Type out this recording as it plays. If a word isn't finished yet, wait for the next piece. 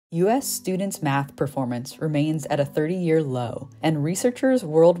U.S. students' math performance remains at a 30-year low, and researchers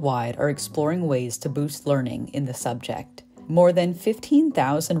worldwide are exploring ways to boost learning in the subject. More than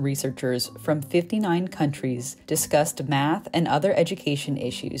 15,000 researchers from 59 countries discussed math and other education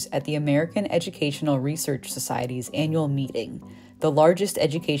issues at the American Educational Research Society's annual meeting, the largest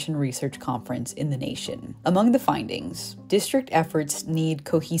education research conference in the nation. Among the findings, district efforts need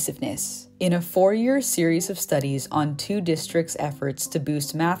cohesiveness. In a 4-year series of studies on 2 districts' efforts to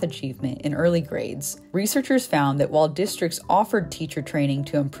boost math achievement in early grades, researchers found that while districts offered teacher training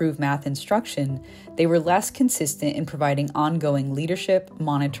to improve math instruction, they were less consistent in providing ongoing leadership,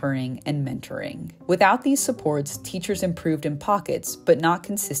 monitoring, and mentoring. Without these supports, teachers improved in pockets, but not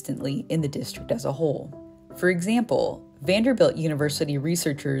consistently in the district as a whole. For example, Vanderbilt University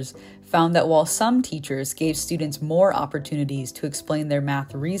researchers found that while some teachers gave students more opportunities to explain their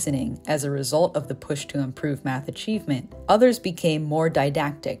math reasoning as a result of the push to improve math achievement, others became more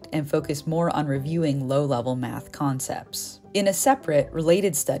didactic and focused more on reviewing low-level math concepts. In a separate,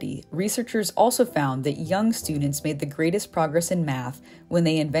 related study, researchers also found that young students made the greatest progress in math when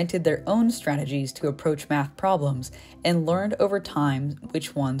they invented their own strategies to approach math problems and learned over time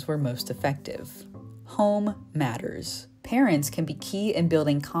which ones were most effective. Home matters. Parents can be key in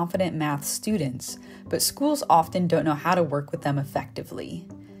building confident math students, but schools often don't know how to work with them effectively.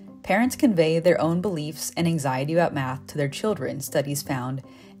 Parents convey their own beliefs and anxiety about math to their children, studies found,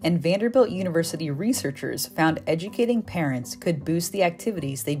 and Vanderbilt University researchers found educating parents could boost the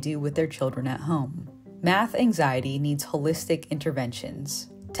activities they do with their children at home. Math anxiety needs holistic interventions.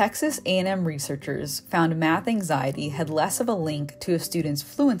 Texas A&M researchers found math anxiety had less of a link to a student's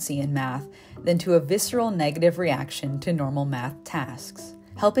fluency in math than to a visceral negative reaction to normal math tasks.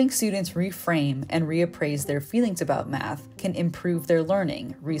 Helping students reframe and reappraise their feelings about math can improve their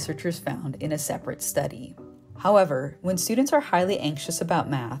learning, researchers found in a separate study. However, when students are highly anxious about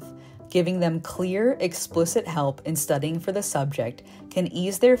math, giving them clear, explicit help in studying for the subject can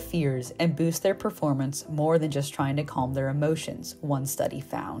ease their fears and boost their performance more than just trying to calm their emotions, one study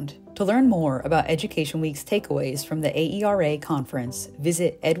found. To learn more about Education Week's takeaways from the AERA conference,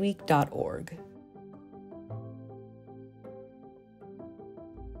 visit edweek.org.